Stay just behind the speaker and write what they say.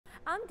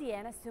I'm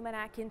Deanna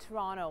Sumanak in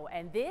Toronto,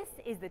 and this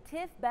is the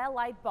TIFF Bell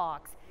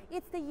Lightbox.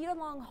 It's the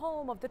year-long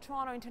home of the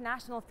Toronto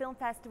International Film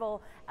Festival,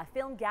 a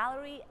film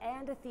gallery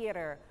and a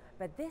theatre.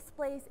 But this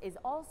place is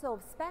also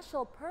of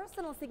special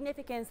personal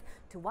significance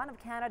to one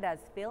of Canada's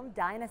film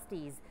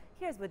dynasties.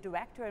 Here's what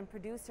director and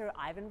producer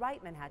Ivan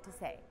Reitman had to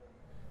say.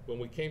 When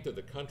we came to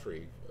the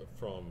country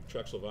from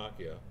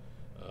Czechoslovakia,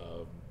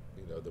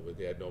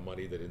 they had no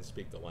money, they didn't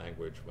speak the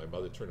language. My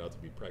mother turned out to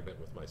be pregnant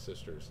with my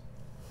sisters.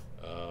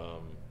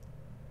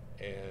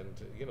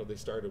 And they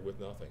started with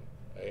nothing.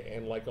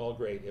 And like all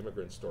great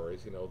immigrant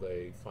stories,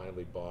 they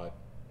finally bought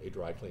a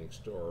dry cleaning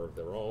store of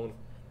their own,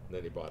 and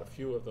then they bought a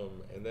few of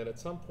them. And then at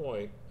some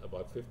point,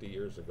 about 50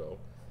 years ago,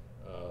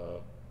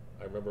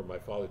 I remember my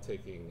father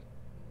taking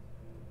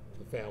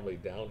the family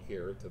down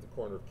here to the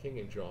corner of King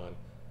and John,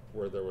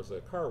 where there was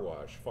a car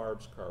wash,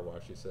 Farb's Car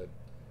Wash. He said,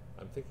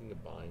 "I'm thinking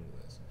of buying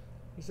this."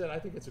 He said, "I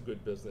think it's a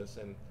good business,"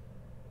 and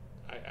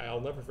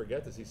I'll never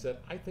forget this. He said,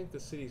 "I think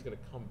the city's going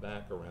to come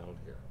back around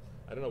here."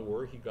 I don't know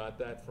where he got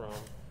that from.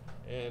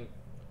 And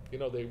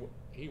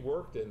he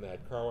worked in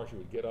that car wash. He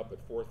would get up at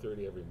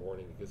 4:30 every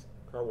morning because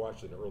car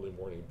wash is an early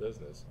morning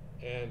business.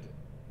 And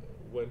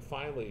when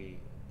finally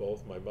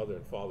both my mother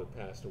and father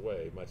passed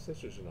away, my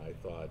sisters and I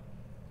thought,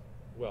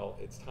 well,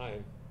 it's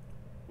time.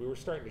 We were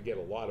starting to get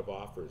a lot of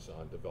offers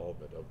on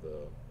development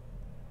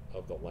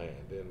of the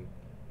land, and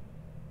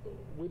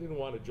we didn't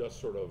want to just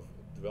sort of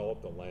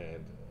develop the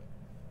land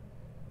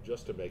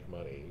just to make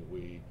money.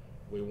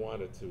 We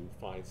wanted to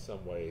find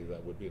some way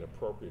that would be an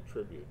appropriate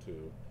tribute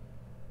to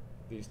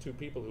these two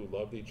people who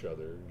loved each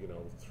other,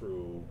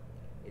 through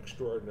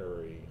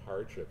extraordinary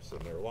hardships in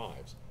their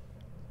lives.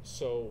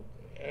 So,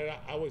 and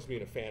I always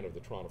been a fan of the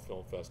Toronto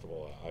Film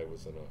Festival. I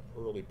was an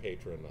early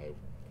patron.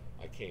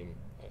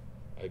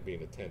 I'd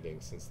been attending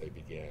since they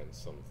began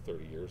some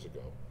 30 years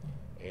ago.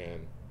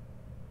 And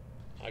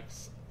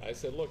I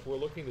said, look, we're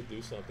looking to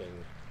do something.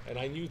 And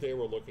I knew they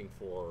were looking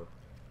for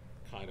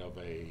kind of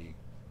a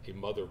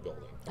mother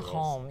building. A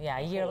home, yeah,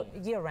 a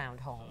year-round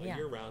home. A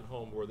year-round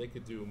home where they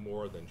could do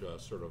more than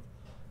just sort of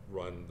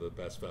run the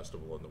best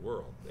festival in the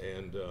world.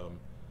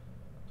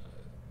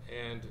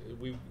 And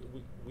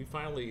we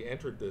finally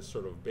entered this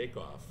sort of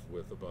bake-off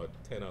with about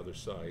 10 other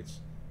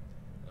sites.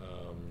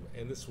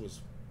 And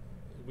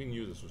we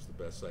knew this was the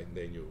best site, and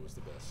they knew it was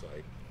the best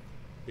site,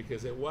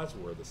 because it was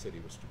where the city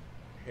was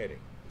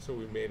heading. So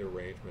we made an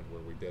arrangement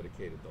where we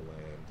dedicated the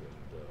land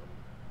and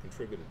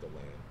contributed the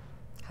land.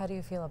 How do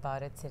you feel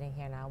about it sitting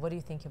here now? What do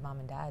you think your mom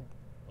and dad?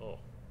 Oh,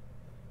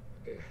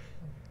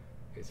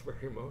 it's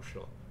very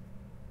emotional.